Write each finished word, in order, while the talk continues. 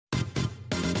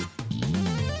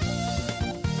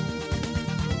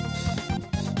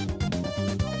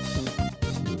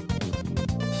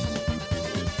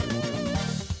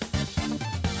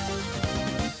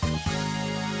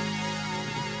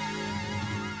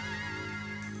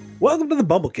Welcome to the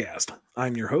BumbleKast.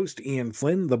 I'm your host, Ian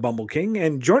Flynn, the BumbleKing,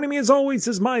 and joining me as always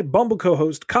is my Bumble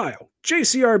co-host, Kyle,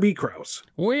 JCRB Krause.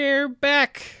 We're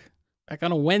back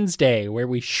on a Wednesday where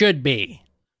we should be.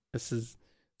 This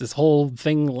whole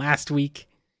thing last week,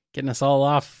 getting us all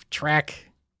off track.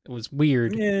 It was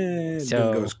weird. Yeah, it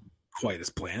didn't go quite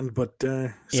as planned, but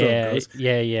it goes.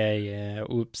 Yeah.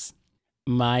 Oops.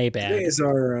 My bad.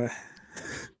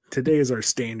 Today is our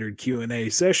standard Q&A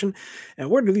session. And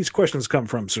where do these questions come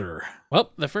from, sir?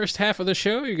 Well, the first half of the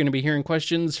show, you're going to be hearing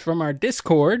questions from our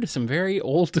Discord, some very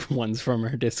old ones from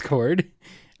our Discord,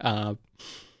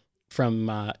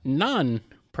 from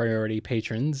non-priority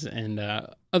patrons and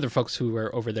other folks who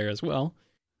are over there as well.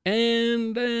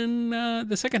 And then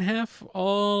the second half,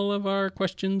 all of our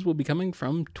questions will be coming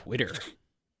from Twitter.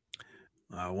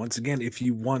 Once again, if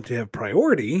you want to have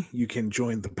priority, you can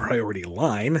join the priority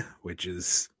line, which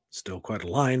is still quite a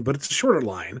line, but it's a shorter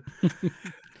line.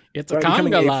 It's a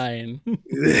conga line.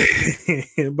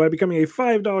 By becoming a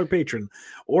 $5 patron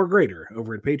or greater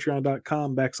over at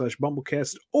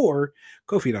patreon.com/BumbleKast or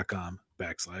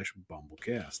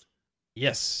Ko-fi.com/BumbleKast.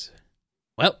 Yes.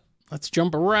 Well, let's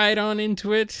jump right on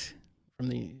into it from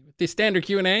the standard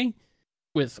Q&A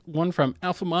with one from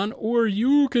Alphamon or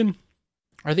Yukon.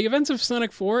 Are the events of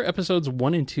Sonic 4 episodes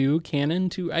 1 and 2 canon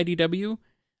to IDW?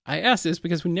 I ask this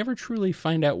because we never truly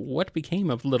find out what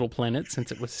became of Little Planet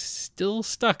since it was still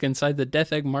stuck inside the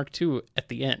Death Egg Mark II at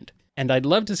the end. And I'd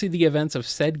love to see the events of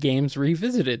said games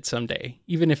revisited someday,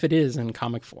 even if it is in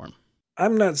comic form.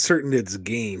 I'm not certain it's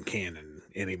game canon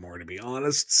anymore, to be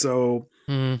honest. So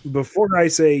before I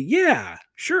say, yeah,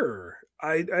 sure,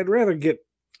 I'd rather get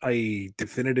a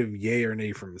definitive yay or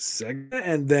nay from Sega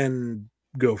and then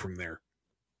go from there.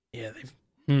 Yeah,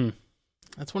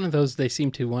 that's one of those they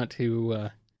seem to want to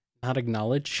not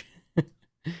acknowledge.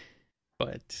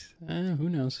 But who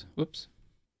knows? Whoops.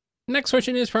 Next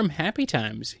question is from Happy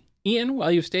Times. Ian,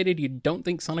 while you've stated you don't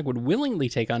think Sonic would willingly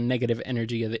take on negative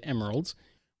energy of the Emeralds,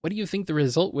 what do you think the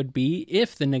result would be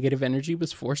if the negative energy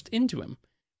was forced into him?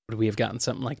 Would we have gotten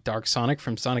something like Dark Sonic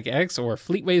from Sonic X or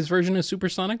Fleetway's version of Super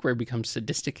Sonic where he becomes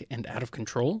sadistic and out of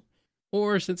control?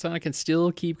 Or since Sonic can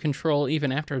still keep control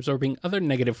even after absorbing other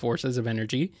negative forces of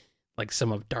energy, like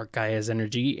some of Dark Gaia's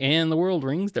energy and the World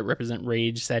Rings that represent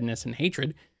rage, sadness, and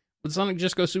hatred, would Sonic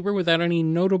just go super without any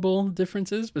notable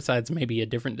differences besides maybe a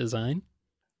different design?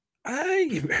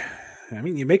 I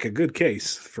mean, you make a good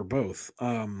case for both.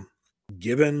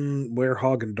 Given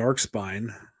Werehog and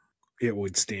Darkspine, it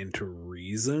would stand to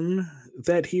reason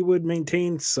that he would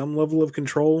maintain some level of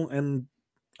control and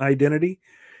identity.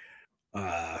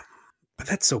 But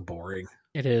that's so boring.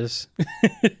 It is.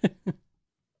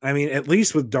 I mean, at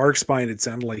least with Darkspine, it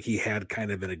sounded like he had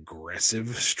kind of an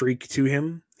aggressive streak to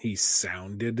him. He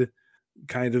sounded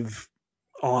kind of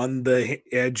on the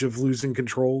edge of losing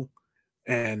control.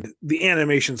 And the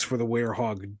animations for the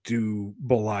Werehog do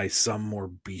belie some more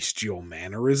bestial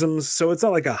mannerisms. So it's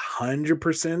not like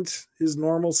 100% his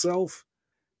normal self.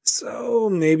 So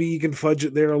maybe you can fudge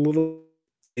it there a little.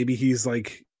 Maybe he's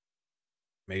like,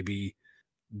 maybe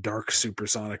Dark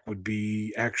Supersonic would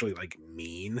be actually like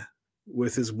mean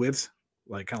with his wit,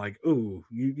 like kind of like, ooh,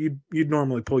 you'd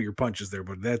normally pull your punches there,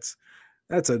 but that's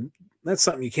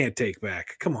something you can't take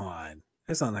back. Come on,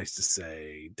 that's not nice to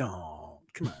say. Don't,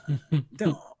 come on,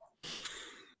 don't.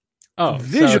 Oh,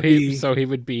 visually, so he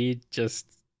would be just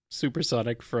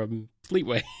Supersonic from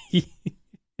Fleetway.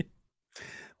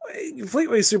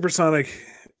 Fleetway Supersonic,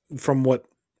 from what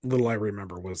little I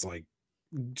remember, was like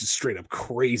just straight up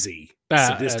crazy,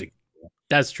 sadistic.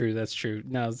 That's true.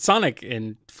 No, Sonic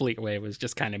in Fleetway was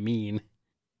just kind of mean.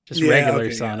 Just regular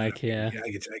Sonic, yeah. I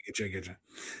get you.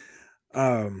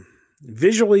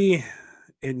 Visually,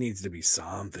 it needs to be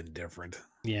something different.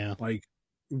 Yeah. Like,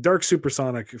 Dark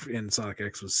Supersonic in Sonic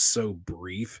X was so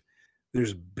brief.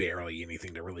 There's barely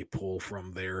anything to really pull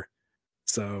from there.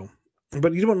 So,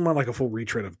 but you don't want like a full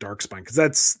retread of Darkspine,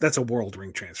 because that's a World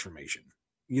Ring transformation.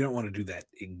 You don't want to do that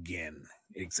again.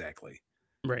 Exactly.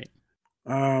 Right.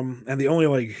 And the only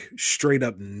like straight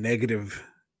up negative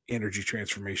energy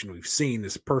transformation we've seen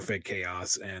is Perfect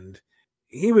Chaos, and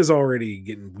he was already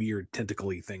getting weird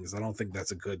tentacly things. I don't think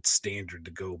that's a good standard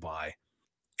to go by,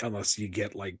 unless you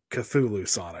get like Cthulhu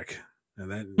Sonic,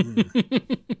 and then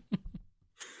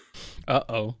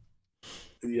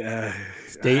yeah,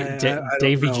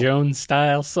 Davy Jones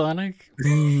style Sonic.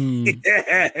 Do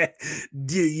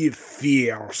you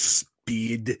feel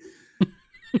speed?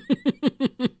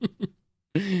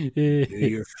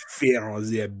 You feel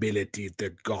the ability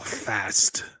to go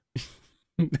fast.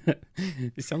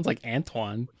 It sounds like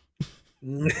Antoine.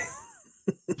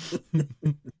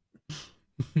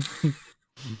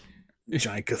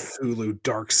 Giant Cthulhu,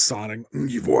 Dark Sonic.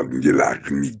 What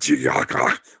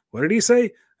did he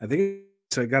say? I think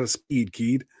I got a speed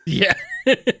keyed. Yeah.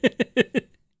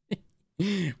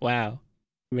 Wow.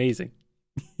 Amazing.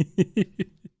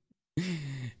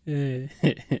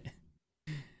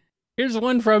 Here's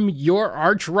one from your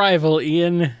arch rival,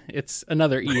 Ian. It's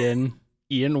another Ian.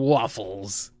 Ian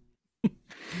Waffles.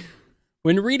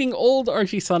 When reading old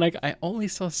Archie Sonic, I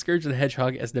always saw Scourge the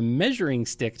Hedgehog as the measuring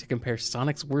stick to compare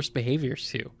Sonic's worst behaviors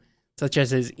to, such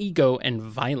as his ego and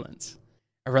violence.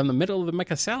 Around the middle of the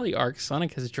Mecha Sally arc,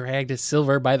 Sonic has dragged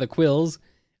Silver by the quills,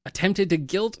 attempted to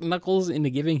guilt Knuckles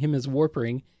into giving him his warp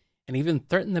ring, and even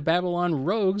threatened the Babylon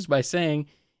rogues by saying,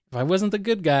 "If I wasn't the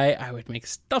good guy, I would make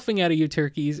stuffing out of you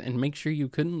turkeys and make sure you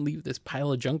couldn't leave this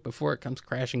pile of junk before it comes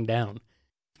crashing down.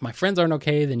 If my friends aren't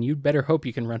okay, then you'd better hope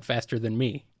you can run faster than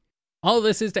me." All of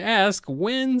this is to ask,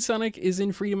 when Sonic is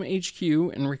in Freedom HQ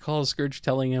and recalls Scourge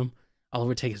telling him, "All it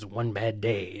would take is one bad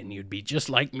day and you'd be just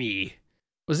like me."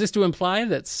 Was this to imply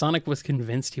that Sonic was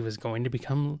convinced he was going to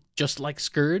become just like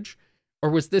Scourge? Or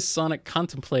was this Sonic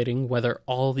contemplating whether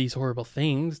all these horrible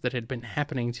things that had been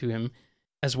happening to him,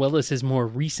 as well as his more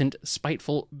recent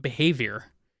spiteful behavior,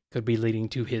 could be leading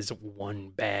to his one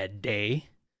bad day?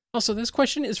 Also, this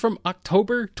question is from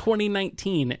October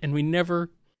 2019, and we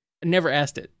never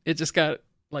asked it. It just got,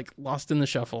 lost in the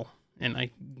shuffle, and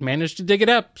I managed to dig it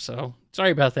up, so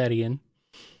sorry about that, Ian.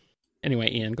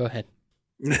 Anyway, Ian, go ahead.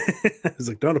 I was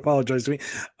like, don't apologize to me.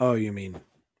 Oh, you mean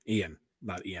Ian,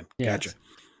 not Ian. Yes. Gotcha.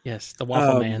 Yes, the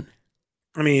Waffle Man.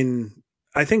 I mean,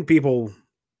 I think people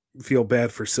feel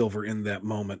bad for Silver in that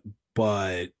moment,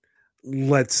 but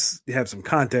let's have some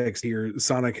context here.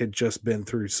 Sonic had just been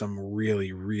through some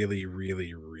really, really,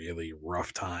 really, really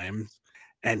rough times.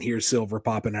 And here's Silver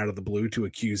popping out of the blue to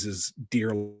accuse his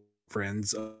dear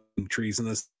friends of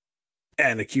treasonous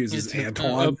and accuses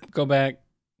Antoine. Go back.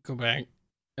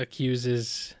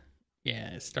 Accuses.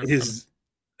 Yeah,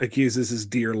 accuses his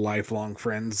dear lifelong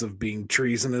friends of being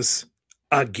treasonous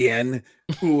again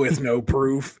with no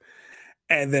proof.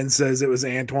 And then says it was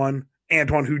Antoine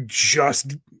who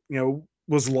just,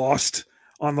 was lost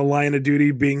on the line of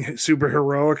duty being super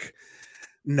heroic.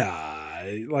 Nah,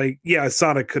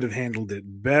 Sonic could have handled it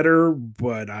better,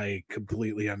 but I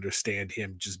completely understand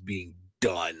him just being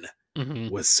done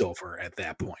with Silver at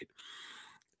that point.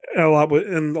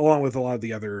 Along with a lot of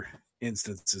the other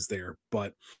instances there.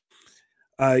 But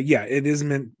it is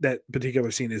meant, that particular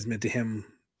scene is meant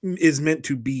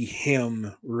to be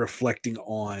him reflecting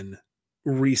on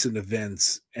recent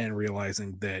events and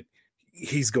realizing that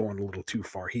he's going a little too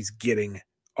far. He's getting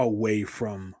away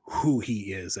from who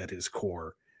he is at his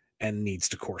core and needs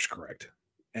to course correct.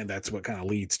 And that's what kind of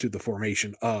leads to the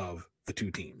formation of the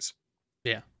two teams.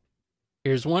 Yeah.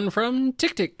 Here's one from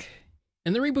Tick Tick.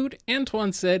 In the reboot,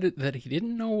 Antoine said that he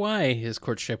didn't know why his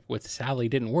courtship with Sally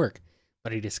didn't work,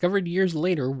 but he discovered years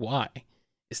later why.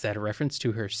 Is that a reference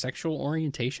to her sexual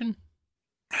orientation?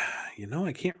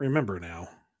 I can't remember now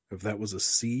if that was a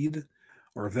seed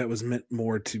or if that was meant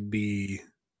more to be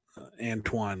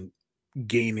Antoine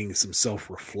gaining some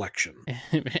self-reflection.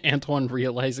 Antoine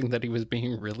realizing that he was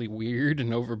being really weird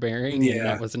and overbearing. Yeah. And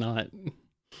that was not...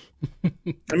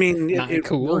 I mean, it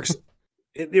cool. works.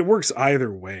 It works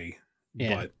either way.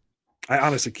 Yeah. But I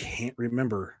honestly can't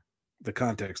remember the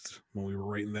context when we were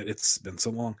writing that. It's been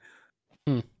so long.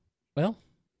 Well,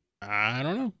 I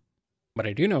don't know. What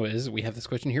I do know is we have this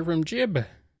question here from Jib.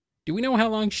 Do we know how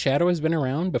long Shadow has been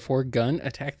around before Gun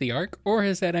attacked the Ark, or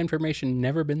has that information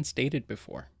never been stated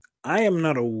before? I am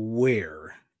not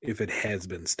aware if it has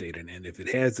been stated, and if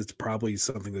it has, it's probably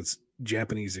something that's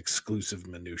Japanese exclusive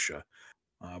minutia.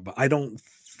 But I don't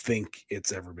think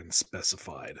it's ever been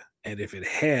specified. And if it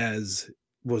has,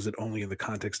 was it only in the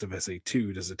context of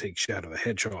SA2? Does it take Shadow the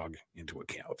Hedgehog into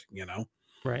account,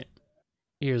 Right.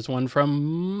 Here's one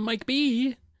from Mike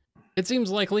B. It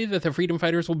seems likely that the Freedom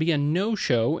Fighters will be a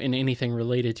no-show in anything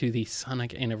related to the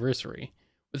Sonic anniversary.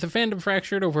 With the fandom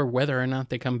fractured over whether or not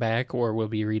they come back or will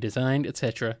be redesigned,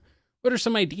 etc., what are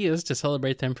some ideas to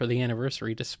celebrate them for the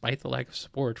anniversary despite the lack of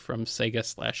support from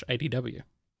Sega/IDW?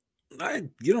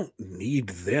 You don't need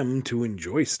them to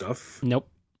enjoy stuff. Nope.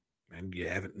 And you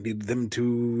haven't needed them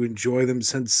to enjoy them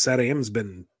since SatAM's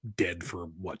been dead for,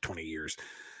 20 years.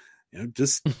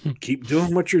 Just keep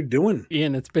doing what you're doing.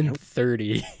 Ian, it's been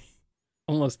 30.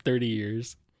 Almost 30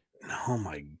 years. Oh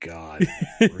my God.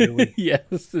 Really?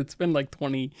 Yes, it's been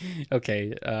 20.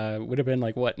 Okay, would have been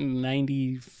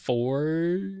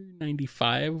 94,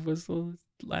 95 was the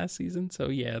last season. So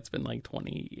yeah, it's been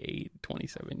 28,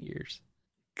 27 years.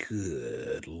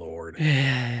 Good Lord.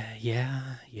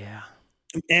 Yeah.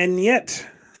 And yet,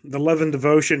 the love and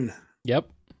devotion. Yep.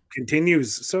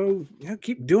 continues. So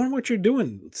keep doing what you're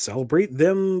doing. Celebrate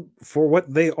them for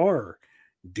what they are.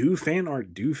 Do fan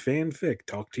art, do fanfic,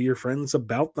 talk to your friends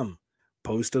about them,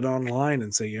 post it online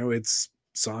and say, it's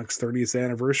Sonic's 30th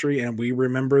anniversary, and we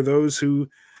remember those who,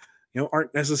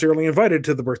 aren't necessarily invited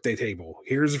to the birthday table.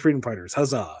 Here's the Freedom Fighters.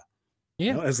 Huzzah.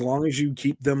 Yeah. As long as you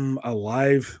keep them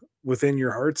alive within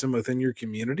your hearts and within your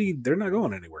community, they're not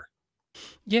going anywhere.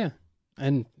 Yeah.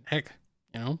 And heck,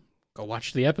 go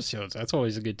watch the episodes. That's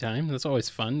always a good time. That's always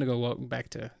fun to go back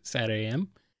to Sad AM.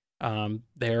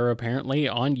 They're apparently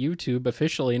on YouTube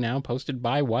officially now, posted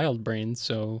by Wild Brains.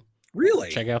 So really,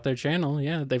 check out their channel.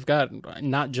 Yeah, they've got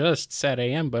not just Sad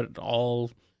AM, but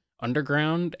all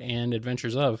Underground and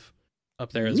Adventures of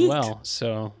up there as well.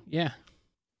 So yeah,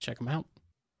 check them out.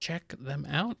 Check them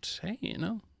out. Hey,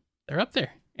 they're up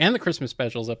there. And the Christmas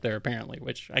special's up there apparently,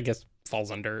 which I guess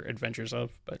falls under Adventures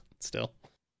of, but still.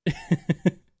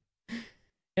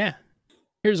 Yeah.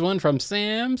 Here's one from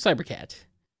Sam Cybercat.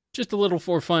 Just a little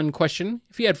for fun question.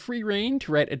 If you had free reign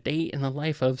to write a day in the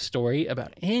life of story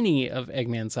about any of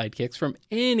Eggman's sidekicks from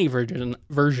any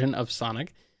version of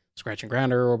Sonic, Scratch and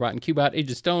Grounder, Robot and Cubot,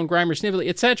 Agent Stone, Grimer, Snively,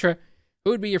 etc.,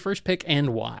 who would be your first pick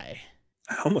and why?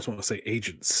 I almost want to say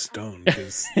Agent Stone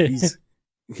because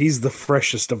he's the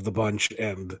freshest of the bunch,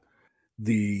 and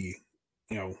the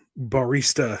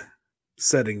barista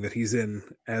setting that he's in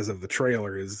as of the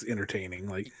trailer is entertaining.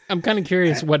 Like, I'm kind of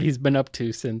curious what he's been up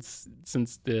to since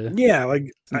the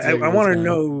I want to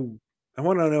know. I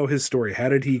want to know his story. How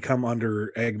did he come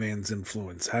under Eggman's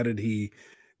influence? How did he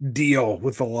deal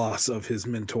with the loss of his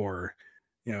mentor?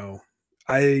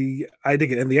 I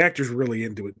dig it, and the actor's really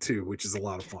into it too, which is a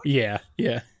lot of fun. Yeah.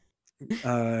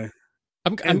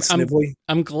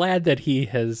 I'm glad that he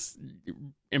has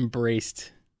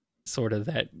embraced sort of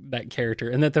that character,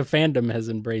 and that the fandom has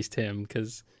embraced him,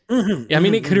 because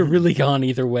it could have really gone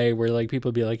either way, where like people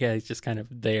would be like, yeah, he's just kind of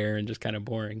there and just kind of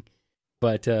boring.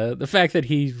 But the fact that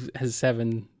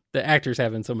the actor's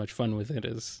having so much fun with it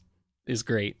is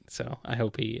great. So I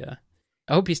hope he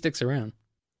sticks around.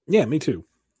 Yeah, me too.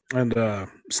 And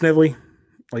Snively,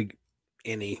 like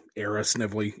any era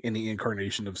Snively, any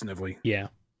incarnation of Snively. Yeah.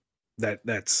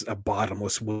 That's a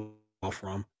bottomless well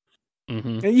from.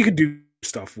 Mm-hmm. And you could do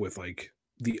stuff with like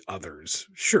the others,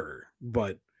 sure,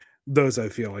 but those I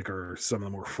feel like are some of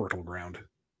the more fertile ground.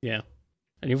 Yeah.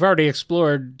 And you've already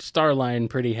explored Starline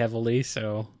pretty heavily,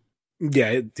 so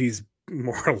yeah, he's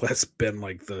more or less been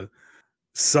like the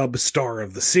sub-star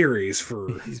of the series for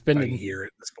a year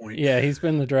at this point. Yeah, he's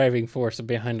been the driving force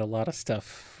behind a lot of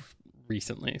stuff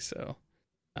recently, so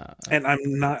and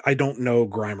I don't know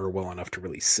Grimer well enough to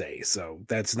really say, so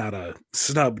that's not a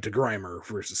snub to Grimer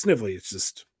versus Snively. It's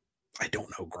just I don't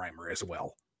know Grimer as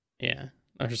well. Yeah.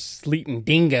 Or Sleet and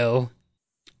Dingo.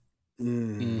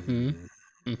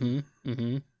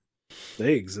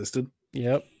 They existed.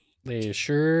 Yep, they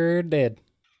sure did.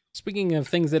 Speaking of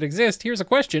things that exist, here's a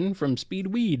question from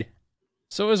Speedweed.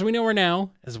 So as we know her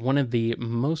now as one of the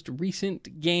most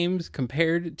recent games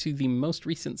compared to the most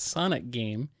recent Sonic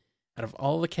game, out of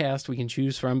all the cast we can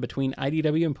choose from between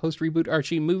IDW and post-reboot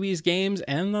Archie movies, games,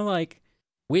 and the like,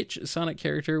 which Sonic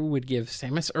character would give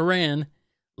Samus Aran,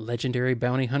 legendary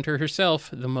bounty hunter herself,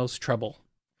 the most trouble?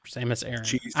 Samus Aran.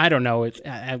 Jeez. I don't know.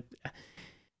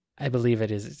 I believe it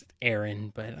is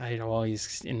Aran, but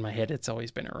in my head, it's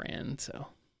always been Aran. So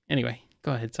anyway,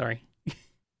 go ahead. Sorry.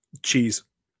 Cheese?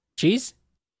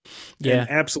 Yeah. An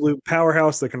absolute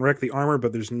powerhouse that can wreck the armor,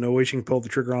 but there's no way she can pull the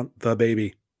trigger on the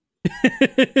baby.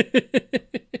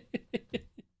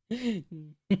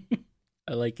 I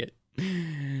like it.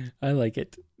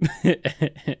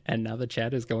 And now the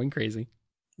chat is going crazy.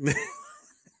 Yeah,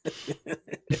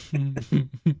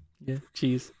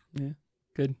 cheese. Yeah,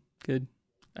 good.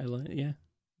 I like,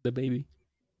 the baby.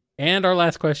 And our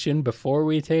last question before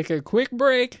we take a quick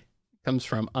break comes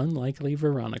from Unlikely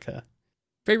Veronica.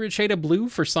 Favorite shade of blue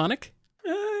for Sonic?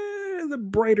 The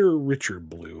brighter, richer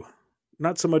blue.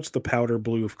 Not so much the powder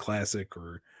blue of classic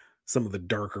or some of the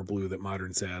darker blue that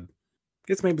Modern's had. I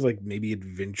guess maybe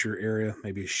adventure area,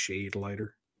 maybe a shade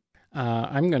lighter.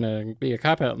 I'm going to be a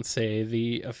cop-out and say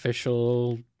the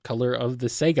official color of the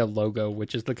Sega logo,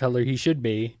 which is the color he should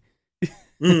be.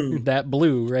 That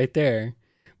blue right there.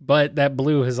 But that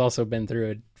blue has also been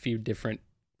through a few different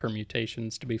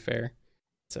permutations, to be fair.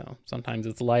 So sometimes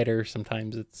it's lighter,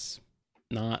 sometimes it's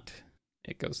not.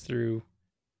 It goes through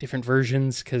different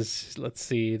versions, because, let's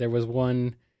see, there was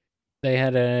one, they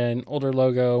had an older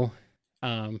logo.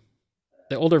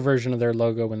 The older version of their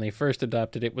logo, when they first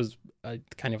adopted it, was a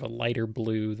kind of a lighter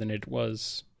blue than it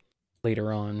was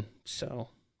later on. So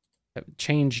I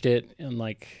changed it, and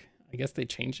I guess they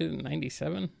changed it in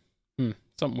 97.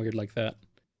 Something weird like that.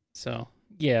 So,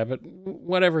 yeah, but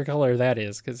whatever color that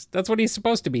is, because that's what he's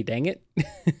supposed to be, dang it.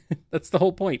 That's the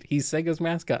whole point. He's Sega's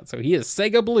mascot, so he is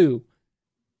Sega Blue.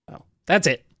 Oh, that's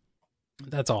it.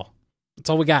 That's all. That's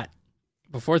all we got.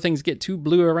 Before things get too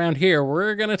blue around here,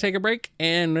 we're going to take a break,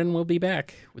 and then we'll be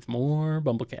back with more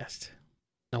BumbleKast.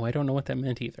 No, I don't know what that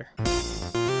meant either.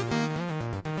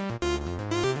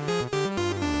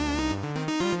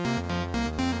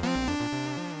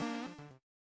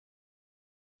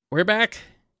 We're back,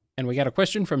 and we got a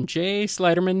question from J.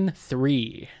 Sliderman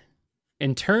 3.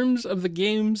 In terms of the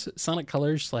games Sonic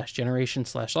Colors / Generation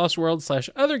 / Lost World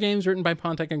 / other games written by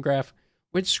Pontek and Graf,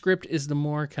 which script is the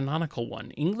more canonical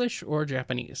one, English or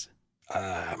Japanese?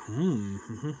 I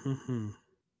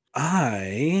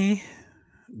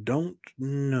don't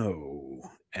know.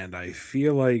 And I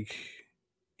feel like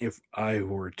if I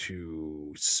were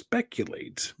to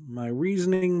speculate, my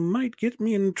reasoning might get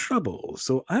me in trouble.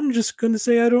 So I'm just going to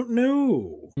say I don't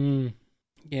know.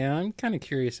 Yeah, I'm kind of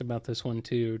curious about this one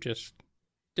too, just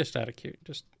out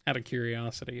of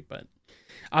curiosity, but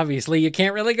obviously you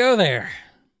can't really go there.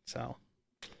 So,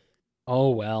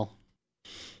 oh well.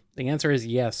 The answer is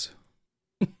yes.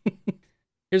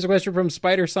 Here's a question from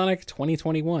Spider Sonic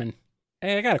 2021.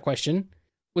 Hey, I got a question.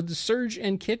 Would the Surge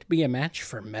and Kit be a match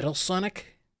for Metal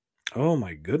Sonic? Oh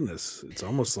my goodness. It's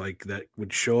almost like that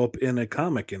would show up in a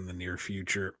comic in the near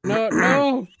future.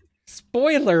 No.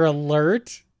 Spoiler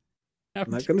alert. I'm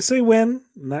not going to say when,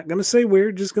 not going to say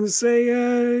where, just going to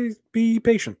say be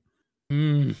patient.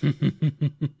 I'm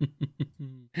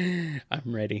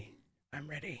ready.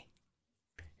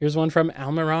 Here's one from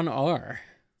Almiron R.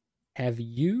 Have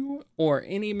you or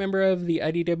any member of the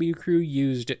IDW crew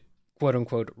used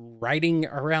quote-unquote writing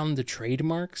around the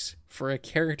trademarks for a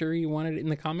character you wanted in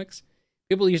the comics?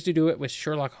 People used to do it with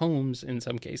Sherlock Holmes in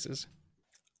some cases.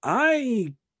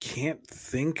 I can't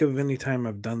think of any time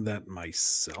I've done that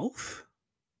myself.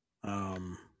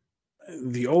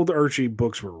 The old Archie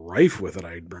books were rife with it.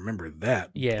 I remember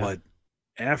that. Yeah. But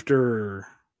after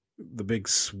the big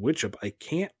switch up, I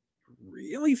can't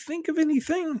really think of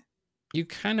anything. You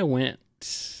kind of went,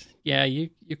 yeah, you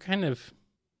kind of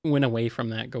went away from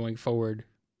that going forward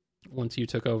once you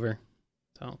took over.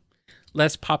 So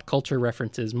less pop culture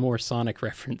references, more Sonic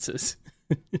references.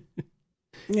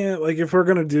 Yeah, like if we're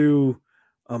gonna do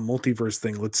a multiverse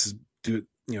thing, let's do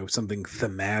something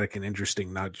thematic and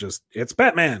interesting, not just it's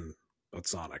Batman but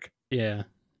Sonic. Yeah.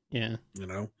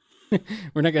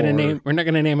 We're not gonna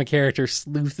name a character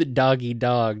Sleuth Doggy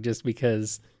Dog just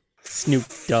because Snoop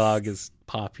Dogg is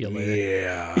popular.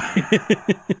 Yeah.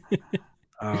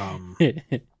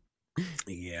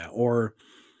 Yeah, or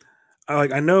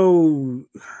I know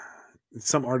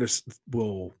some artists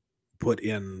will put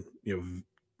in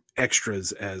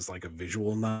extras as like a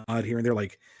visual nod here and there.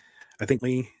 Like I think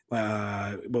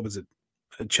what was it?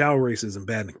 Chow Races and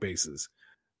Badnik Bases.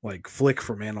 Like Flick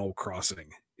from Animal Crossing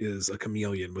is a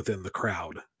chameleon within the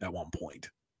crowd at one point.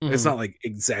 Mm-hmm. It's not like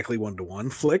exactly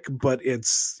 1-to-1 Flick, but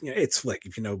it's Flick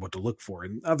if you know what to look for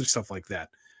and other stuff like that.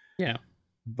 Yeah.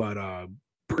 But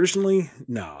personally,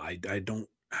 no, I don't.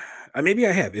 Maybe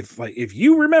I have. If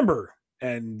you remember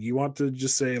and you want to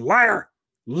just say liar,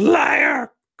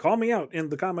 call me out in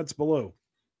the comments below.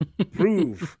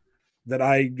 Prove that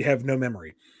I have no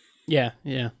memory. Yeah.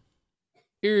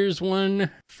 Here's one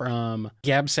from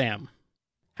Gab Sam.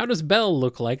 How does Belle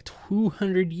look like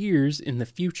 200 years in the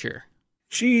future?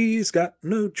 She's got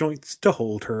no joints to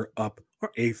hold her up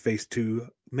or a face to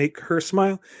make her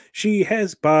smile. She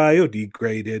has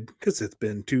biodegraded because it's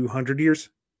been 200 years.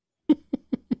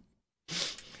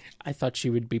 I thought she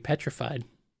would be petrified.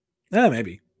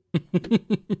 Maybe.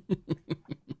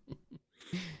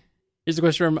 Here's a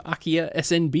question from Akia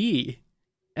SNB.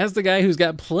 As the guy who's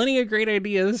got plenty of great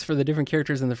ideas for the different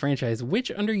characters in the franchise, which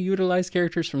underutilized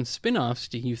characters from spin-offs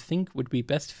do you think would be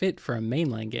best fit for a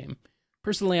mainline game?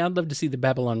 Personally, I'd love to see the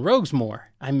Babylon Rogues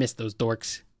more. I miss those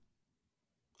dorks.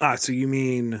 So you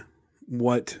mean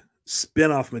what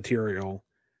spin-off material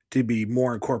to be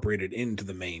more incorporated into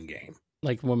the main game?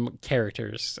 Like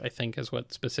characters, I think, is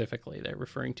what specifically they're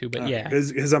referring to. But yeah,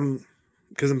 because I'm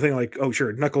thinking like, oh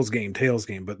sure, Knuckles game, Tails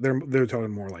game, but they're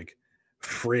talking more like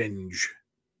Fringe.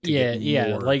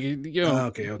 Yeah, like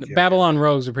okay, Babylon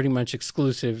Rogues are pretty much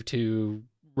exclusive to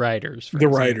Riders. The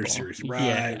Rider series,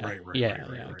 right.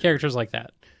 Characters like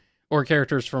that, or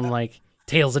characters from like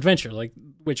Tails Adventure, like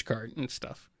Witch Card and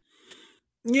stuff.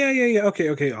 Yeah.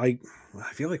 Okay. I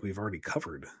feel like we've already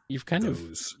covered. You've kind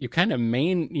of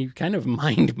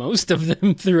mined most of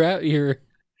them throughout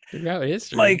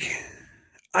history. Like,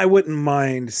 I wouldn't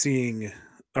mind seeing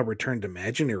a Return to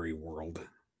Imaginary World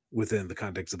within the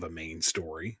context of a main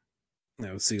story.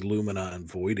 See Lumina and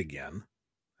Void again.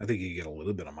 I think you get a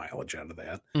little bit of mileage out of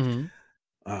that.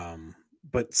 Mm-hmm.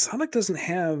 But Sonic doesn't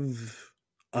have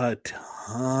a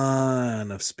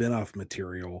ton of spin-off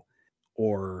material,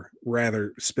 or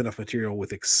rather spin-off material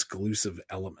with exclusive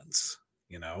elements,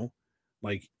 you know?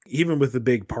 Like, even with the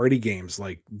big party games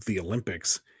like the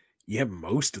Olympics, you have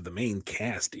most of the main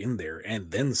cast in there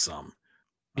and then some.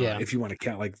 Yeah. If you want to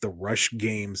count like the Rush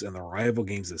games and the Rival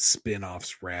games as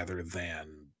spin-offs rather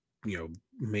than,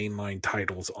 mainline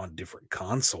titles on different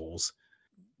consoles,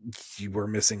 you were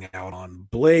missing out on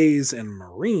Blaze and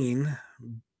Marine,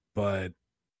 but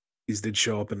these did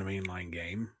show up in the mainline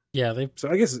game. Yeah, so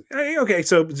I guess okay.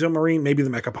 So Marine, maybe the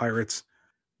Mecha Pirates,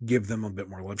 give them a bit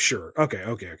more love. Sure.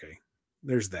 Okay.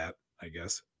 There's that, I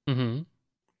guess. Mm-hmm.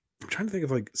 I'm trying to think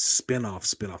of like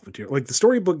spin-off material. Like the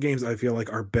storybook games, I feel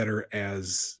like are better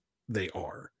as they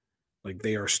are. Like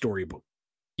they are storybooks.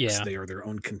 Yeah. They are their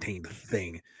own contained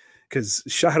thing. Because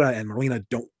Shada and Marlena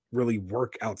don't really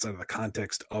work outside of the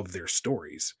context of their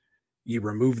stories. You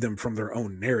remove them from their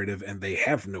own narrative and they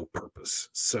have no purpose.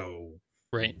 So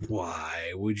right.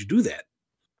 Why would you do that?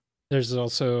 There's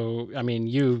also, I mean,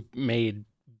 you made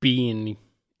Bean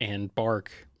and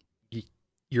Bark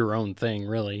your own thing,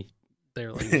 really.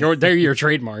 They're like they're your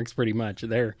trademarks, pretty much.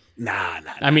 They're nah.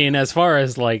 I mean, as far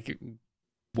as like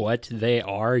what they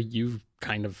are, you've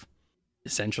kind of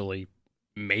essentially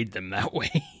made them that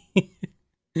way.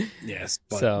 Yes,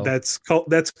 but so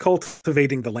that's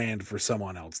cultivating the land for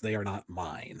someone else. They are not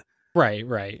mine.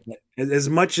 Right. As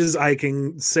much as I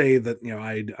can say that,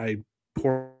 I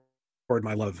poured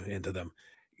my love into them,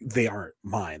 they aren't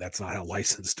mine. That's not how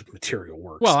licensed material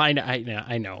works. Well, I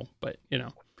know, but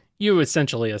you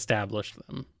essentially established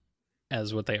them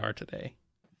as what they are today.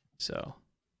 So,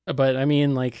 but I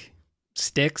mean, like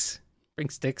sticks, bring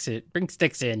sticks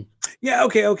in. Yeah.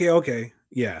 Okay.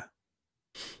 Yeah.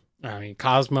 I mean,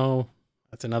 Cosmo,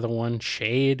 that's another one.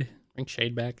 Shade, bring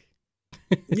Shade back.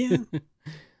 Yeah.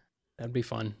 That'd be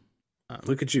fun.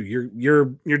 Look at you. You're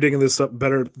digging this up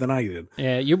better than I did.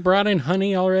 Yeah, you brought in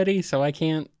Honey already, so I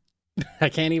can't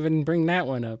even bring that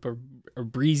one up. Or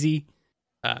Breezy,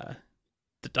 the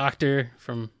Doctor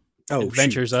from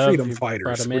Adventures of Freedom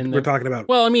Fighters. We're talking about.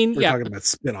 Well, I mean, we're talking about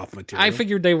spin-off material. I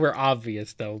figured they were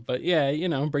obvious though, but yeah,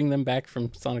 bring them back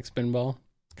from Sonic Spinball.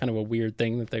 It's kind of a weird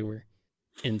thing that they were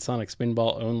in Sonic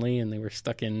Spinball only, and they were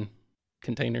stuck in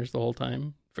containers the whole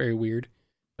time. Very weird.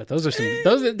 But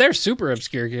they're super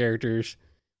obscure characters.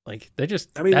 Like that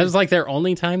was like their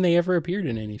only time they ever appeared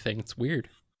in anything. It's weird.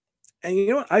 And you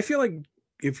know what? I feel like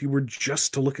if you were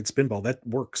just to look at Spinball, that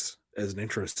works as an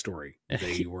intro story.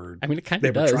 They were. I mean, it kind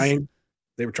of does.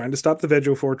 They were trying to stop the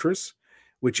Veggie Fortress,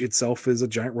 which itself is a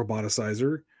giant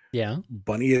roboticizer. Yeah.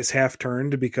 Bunny is half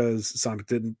turned because Sonic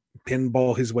didn't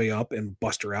pinball his way up and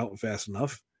bust her out fast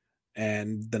enough.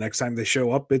 And the next time they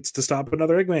show up, it's to stop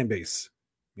another Eggman base.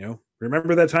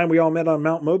 Remember that time we all met on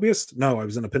Mount Mobius? No, I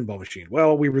was in a pinball machine.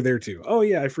 Well, we were there too. Oh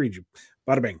yeah, I freed you.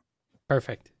 Bada bing.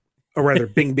 Perfect. Or rather,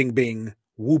 bing, bing, bing,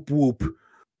 whoop, whoop.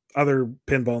 Other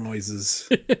pinball noises.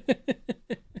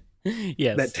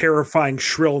 Yes. That terrifying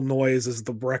shrill noise as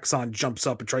the Rexon jumps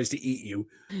up and tries to eat you.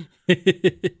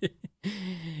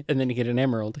 And then you get an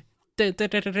emerald. They're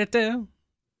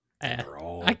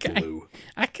all blue.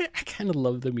 I kind of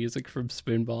love the music from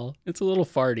Spinball. It's a little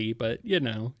farty, but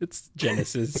it's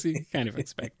Genesis. You kind of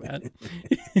expect that.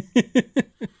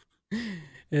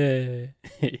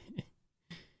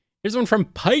 Here's one from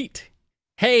Pite.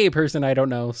 Hey, person I don't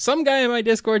know. Some guy in my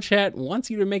Discord chat wants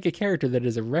you to make a character that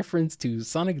is a reference to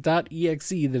Sonic.exe,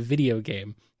 the video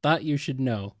game. Thought you should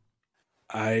know.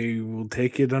 I will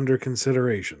take it under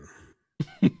consideration.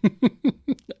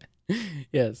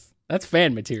 Yes, that's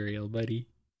fan material, buddy.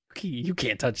 You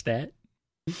can't touch that.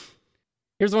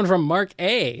 Here's one from Mark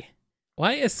A.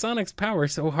 Why is Sonic's power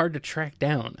so hard to track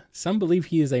down? Some believe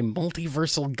he is a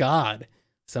multiversal god.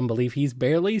 Some believe he's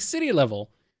barely city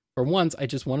level. For once, I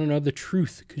just want to know the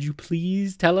truth. Could you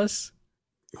please tell us?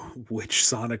 Which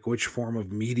Sonic, which form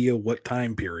of media, what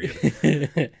time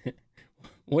period?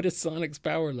 What is Sonic's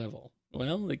power level?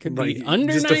 Well, it could be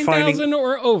under 9,000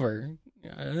 or over.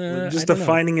 Just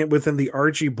defining it within the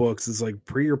Archie books is like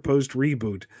pre or post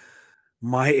reboot.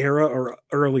 My era or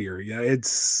earlier. Yeah,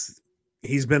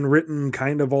 he's been written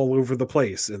kind of all over the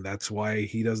place, and that's why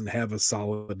he doesn't have a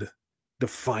solid,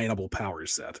 definable power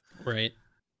set. Right.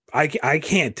 I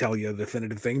can't tell you a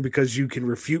definitive thing because you can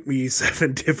refute me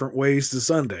 7 different ways to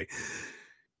Sunday.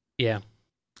 Yeah.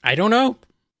 I don't know.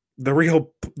 The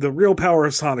real power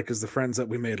of Sonic is the friends that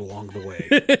we made along the way.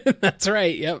 That's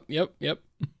right. Yep.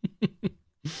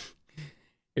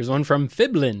 Here's one from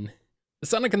Fiblin. The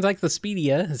Sonic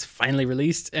Encyclopedia is finally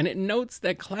released, and it notes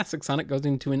that classic Sonic goes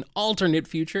into an alternate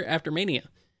future after Mania.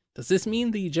 Does this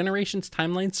mean the Generations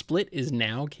timeline split is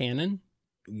now canon?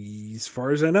 As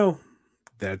far as I know,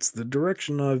 that's the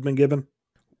direction I've been given.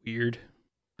 Weird.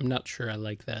 I'm not sure I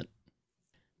like that.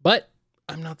 But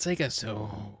I'm not Sega,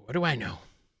 so what do I know?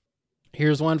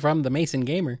 Here's one from the Mason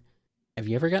Gamer. Have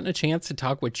you ever gotten a chance to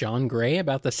talk with John Gray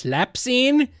about the slap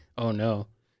scene? Oh no.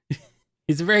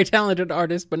 He's a very talented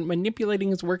artist, but manipulating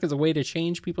his work as a way to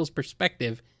change people's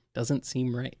perspective doesn't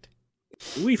seem right.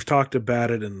 We've talked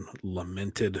about it and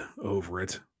lamented over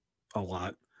it a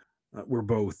lot. We're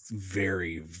both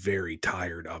very, very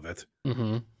tired of it.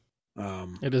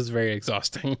 Mm-hmm. It is very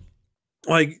exhausting.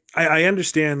 Like, I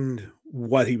understand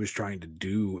what he was trying to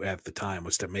do at the time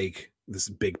was to make this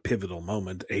big pivotal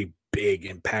moment a big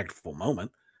impactful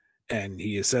moment. And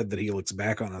he has said that he looks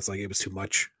back on us like it was too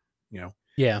much,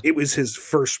 Yeah. It was his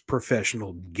first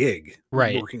professional gig.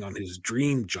 Right. Working on his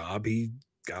dream job. He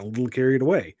got a little carried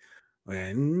away.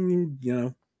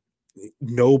 And,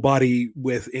 nobody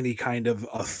with any kind of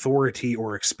authority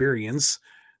or experience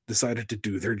decided to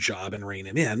do their job and rein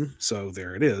him in. So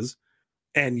there it is.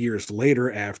 And years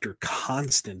later, after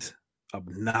constant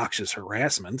obnoxious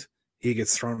harassment, he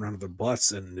gets thrown under the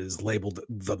bus and is labeled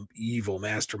the evil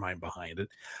mastermind behind it.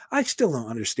 I still don't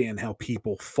understand how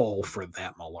people fall for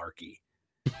that malarkey.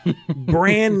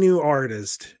 Brand new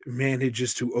artist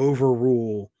manages to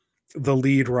overrule the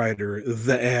lead writer,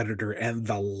 the editor, and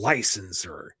the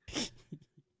licensor.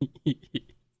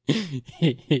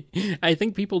 I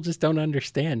think people just don't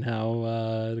understand how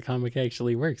the comic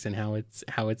actually works and how it's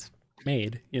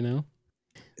made,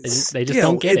 They just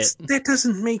don't get it. That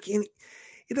doesn't make any...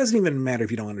 It doesn't even matter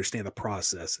if you don't understand the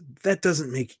process. That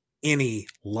doesn't make any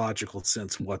logical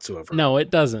sense whatsoever. No, it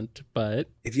doesn't, but...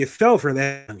 If you fell for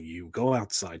that, you go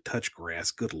outside, touch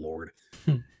grass, good Lord.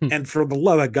 And for the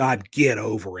love of God, get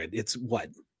over it. It's what?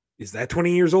 Is that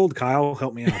 20 years old, Kyle?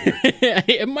 Help me out here.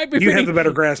 It might be. You have the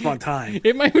better grasp on time.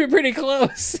 It might be pretty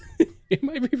close. It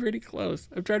might be pretty close.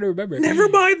 I'm trying to remember. Never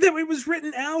mind that it was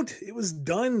written out. It was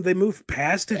done. They moved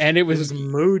past it. And it was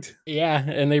moot. Yeah,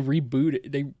 and they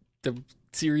rebooted. The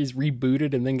series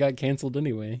rebooted and then got canceled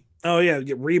anyway. Oh, yeah,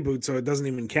 reboot, so it doesn't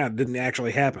even count. It didn't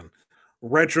actually happen.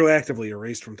 Retroactively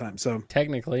erased from time. So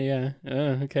technically, yeah.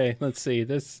 Okay, let's see.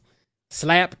 This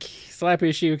slap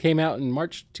issue came out in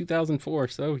March 2004,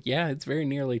 so yeah, it's very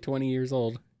nearly 20 years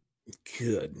old.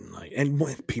 Good night. And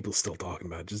what people still talking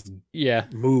about? Just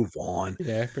move on.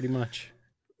 Yeah, pretty much.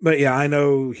 But yeah, I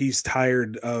know he's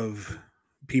tired of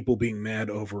people being mad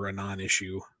over a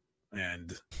non-issue,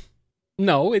 and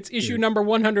no, it's issue number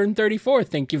 134.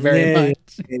 Thank you very much.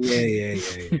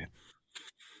 Yeah.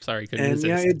 Sorry, couldn't and resist.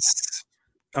 Yeah, it's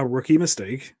a rookie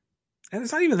mistake, and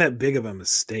it's not even that big of a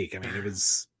mistake. I mean, it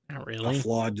was not really a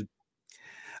flawed.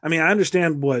 I mean, I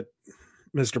understand what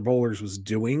Mr. Bowlers was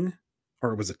doing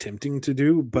or was attempting to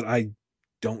do, but I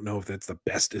don't know if that's the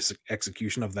best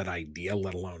execution of that idea,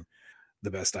 let alone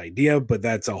the best idea. But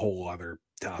that's a whole other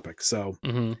topic. So,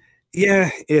 yeah,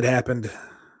 it happened,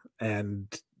 and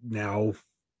now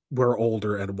we're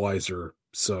older and wiser,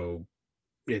 so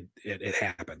it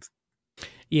happened.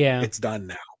 Yeah, it's done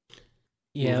now.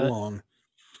 Yeah, move along.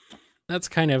 That's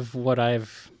kind of what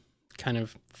I've kind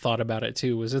of thought about it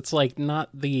too. Was it's like not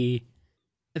the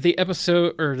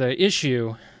episode or the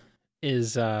issue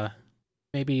is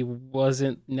maybe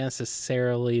wasn't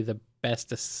necessarily the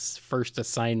best first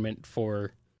assignment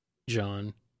for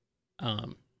John,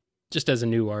 just as a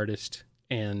new artist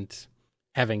and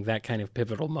having that kind of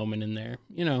pivotal moment in there.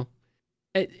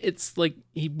 It's like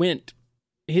he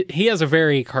has a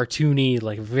very cartoony,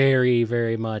 like very,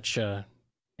 very much an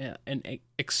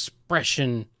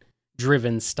expression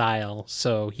driven style.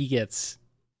 So he gets,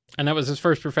 and that was his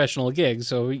first professional gig.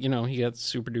 So, he got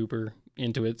super duper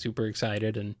into it, super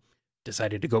excited, and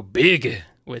decided to go big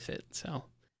with it. So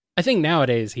I think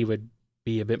nowadays he would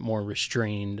be a bit more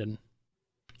restrained and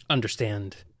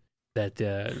understand that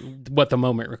what the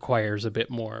moment requires a bit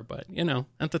more. But,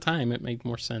 at the time it made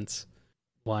more sense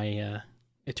why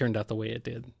it turned out the way it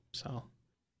did. So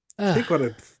I think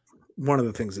one of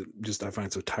the things that just I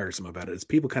find so tiresome about it is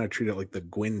people kind of treat it like the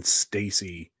Gwen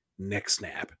Stacy neck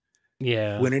snap.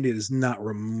 Yeah. When it is not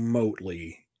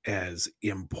remotely as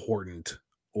important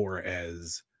or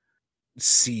as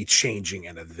sea-changing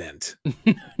an event.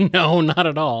 No, not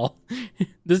at all.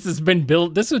 This has been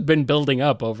building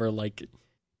up over like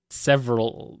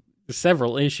several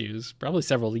issues, probably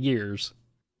several years.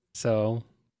 So,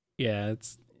 yeah,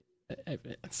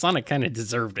 Sonic kind of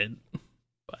deserved it.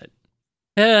 But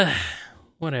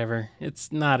whatever.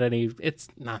 It's not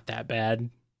that bad.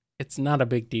 It's not a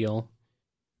big deal.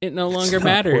 It no longer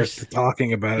matters.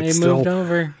 Talking about it they still. Moved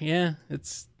over. Yeah,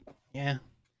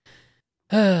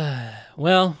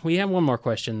 Well, we have one more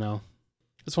question, though.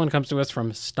 This one comes to us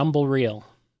from Stumble Real.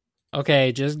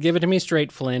 Okay, just give it to me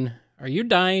straight, Flynn. Are you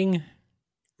dying?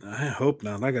 I hope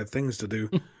not. I got things to do.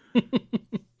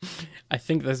 I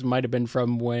think this might have been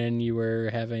from when you were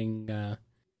having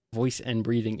voice and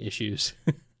breathing issues.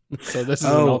 So this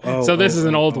is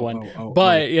an old one.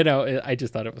 But, you know, I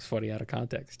just thought it was funny out of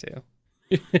context, too.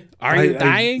 Are you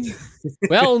dying?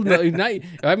 Well,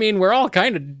 I mean, we're all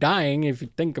kind of dying if you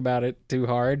think about it too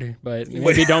hard, but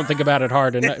maybe don't think about it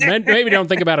hard. And maybe don't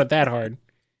think about it that hard.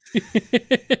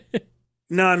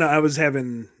 No, I was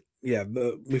having,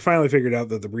 we finally figured out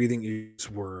that the breathing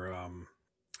issues were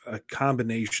a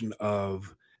combination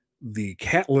of the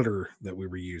cat litter that we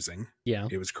were using. Yeah.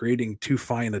 It was creating too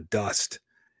fine a dust,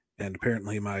 and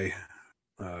apparently my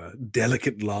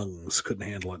delicate lungs couldn't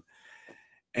handle it.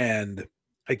 And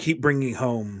I keep bringing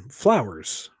home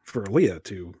flowers for Aaliyah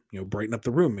to, brighten up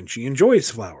the room, and she enjoys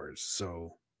flowers.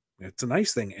 So it's a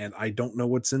nice thing. And I don't know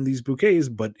what's in these bouquets,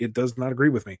 but it does not agree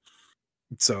with me.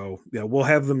 So we'll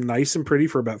have them nice and pretty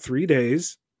for about 3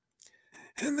 days.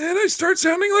 And then I start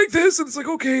sounding like this, and it's like,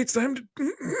 okay, it's time to.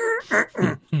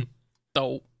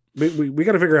 So we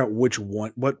got to figure out which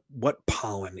one, what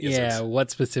pollen is it? Yeah,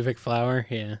 what specific flower?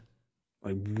 Yeah.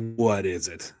 Like, what is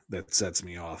it that sets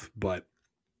me off? But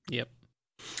yep.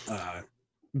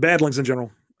 Badlings in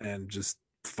general, and just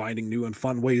finding new and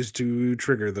fun ways to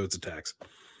trigger those attacks.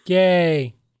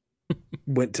 Yay.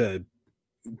 Went to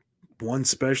one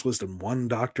specialist and one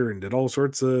doctor and did all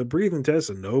sorts of breathing tests,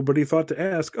 and nobody thought to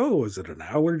ask, oh, is it an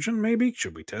allergen maybe?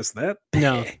 Should we test that?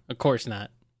 No, of course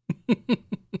not.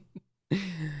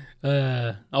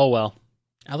 Oh well.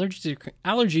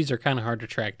 Allergies are kind of hard to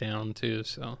track down too,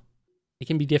 so it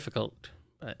can be difficult,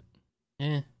 but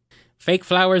fake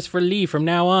flowers for Lee from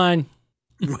now on.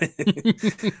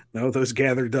 No, those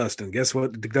gather dust, and guess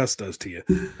what the dust does to you?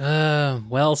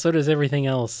 Well, so does everything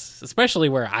else, especially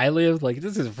where I live. Like,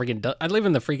 this is I live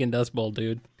in the freaking Dust Bowl,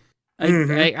 dude.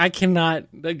 I cannot,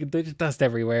 there's dust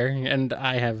everywhere, and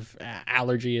I have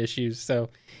allergy issues, so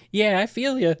yeah, I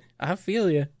feel you. I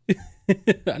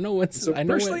know what's up.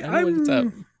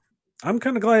 I'm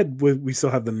kind of glad we still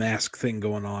have the mask thing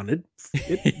going on.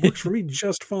 It works for me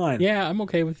just fine. Yeah, I'm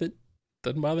okay with it.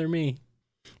 Doesn't bother me.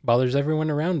 Bothers everyone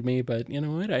around me, but you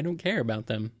know what? I don't care about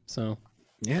them. So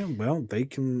yeah, well, they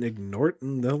can ignore it,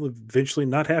 and they'll eventually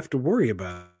not have to worry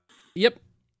about it. Yep.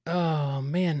 Oh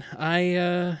man,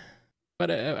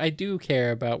 but I do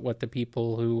care about what the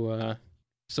people who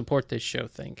support this show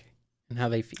think and how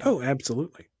they feel. Oh,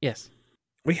 absolutely. Yes.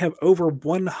 We have over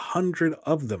 100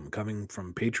 of them coming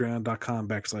from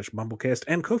patreon.com/BumbleKast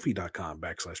and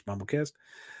Ko-fi.com/BumbleKast.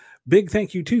 Big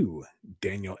thank you to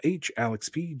Daniel H., Alex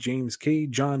P., James K.,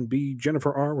 John B.,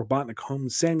 Jennifer R., Robotnik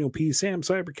Holmes, Samuel P., Sam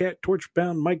Cybercat,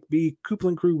 Torchbound, Mike B.,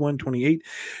 Coupling Crew 128,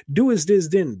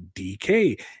 Doisdizdin,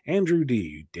 DK, Andrew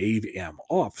D., Dave M.,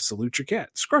 Off, Salute Your Cat,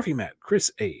 Scruffy Matt,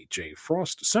 Chris A., J.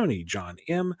 Frost, Sony, John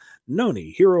M., Noni,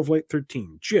 Hero of Light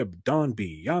 13, Jib, Don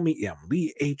B., Yami M.,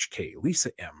 Lee H.K., Lisa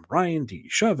M., Ryan D.,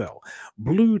 Chevelle,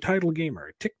 Blue Title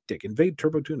Gamer, Tick Tick, Invade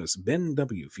Turbo Tunis, Ben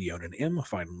W., Fiona M.,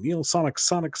 Final Neil, Sonic,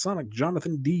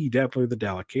 Jonathan D., Dabbler the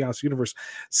Dalek, Chaos Universe,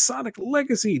 Sonic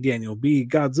Legacy, Daniel B.,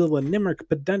 Godzilla, Nimric,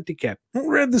 Pedanticat,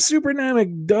 Red the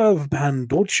Supernamic, Dove,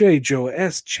 Pandolce, Joe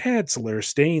S., Chad, Solaire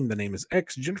Stain, The Name is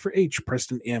X, Jennifer H.,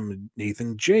 Preston M.,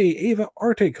 Nathan J., Ava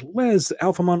Arctic, Les,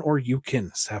 Alphamon or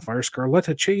Yukin, Sapphire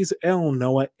Scarletta, Chase L.,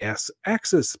 Noah S.,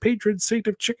 Axis, Patron Saint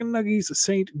of Chicken Nuggies,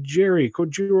 Saint Jerry,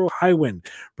 Kojiro Highwind,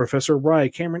 Professor Rye,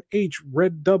 Cameron H.,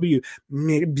 Red W.,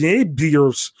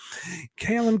 Beers,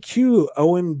 Callum Q.,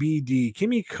 Owen BD,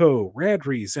 Kimiko,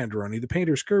 Radri, Zanderoni the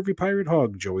Painter, Scurvy Pirate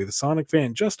Hog, Joey the Sonic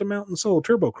Fan, Just a Mountain Soul,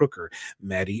 Turbo Crooker,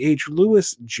 Maddie H.,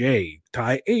 Lewis J.,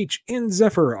 Ty H., In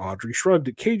Zephyr, Audrey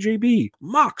Shrugged, KJB,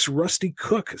 Mox, Rusty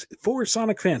Cook, For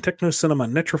Sonic Fan, Techno Cinema,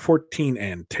 Netra 14,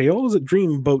 and Tails,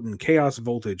 Dreamboat and Chaos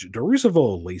Voltage,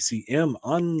 Dorusival, Lacey M.,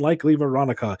 Unlikely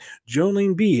Veronica,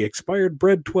 Jolene B., Expired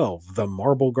Bread 12, The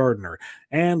Marble Gardener,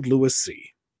 and Lewis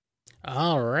C.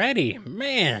 Alrighty,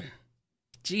 man.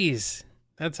 Jeez.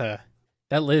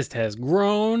 That list has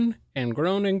grown and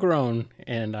grown and grown,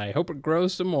 and I hope it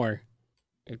grows some more.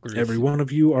 Every one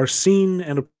of you are seen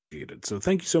and appreciated, so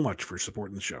thank you so much for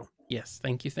supporting the show. Yes,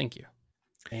 thank you.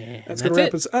 And that's going to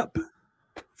wrap us up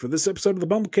for this episode of the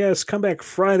BumbleKast. Come back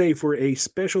Friday for a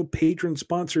special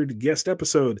patron-sponsored guest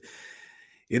episode.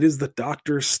 It is the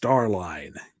Dr.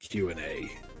 Starline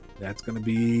Q&A. That's going to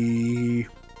be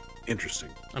interesting.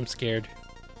 I'm scared.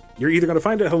 You're either going to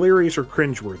find it hilarious or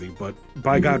cringeworthy, but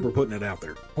by God, we're putting it out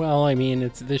there. Well, I mean,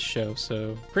 it's this show,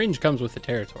 so cringe comes with the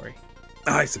territory.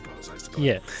 I suppose.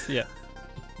 Yes, yeah.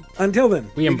 Until then,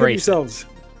 we embrace yourselves.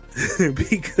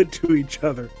 Be good to each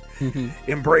other.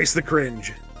 Embrace the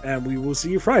cringe. And we will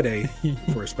see you Friday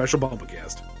for a special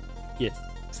BumbleKast. Yes.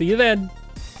 See you then.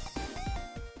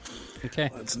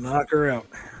 Okay. Let's knock her out.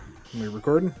 Are we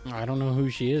recording? I don't know who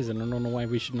she is, and I don't know why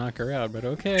we should knock her out, but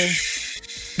okay.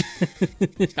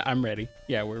 I'm ready.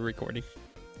 Yeah, we're recording.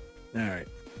 All right.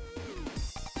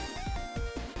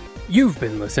 You've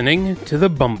been listening to the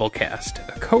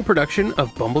BumbleKast, a co-production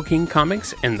of BumbleKing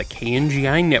Comics and the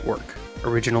KNGI Network.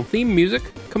 Original theme music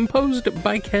composed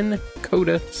by Ken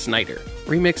Coda Snyder.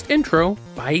 Remixed intro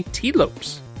by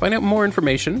T-Lopes. Find out more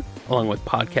information, along with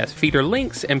podcast feeder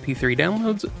links, MP3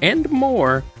 downloads, and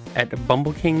more at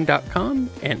bumbleking.com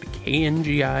and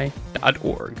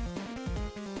kngi.org.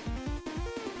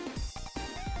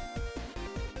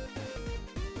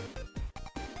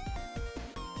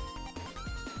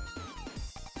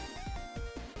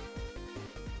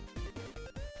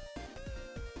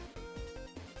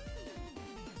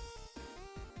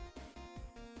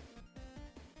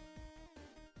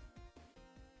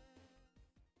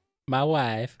 My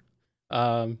wife,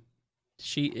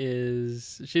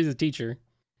 she's a teacher.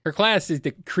 Her class is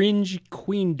the Cringe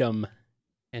Queendom,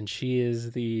 and she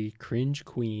is the Cringe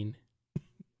Queen.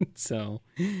 So,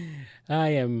 I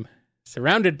am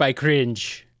surrounded by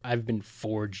cringe. I've been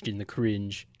forged in the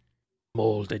cringe,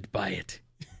 molded by it.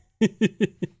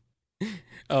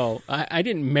 Oh, I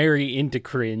didn't marry into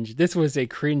cringe. This was a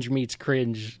cringe meets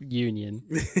cringe union.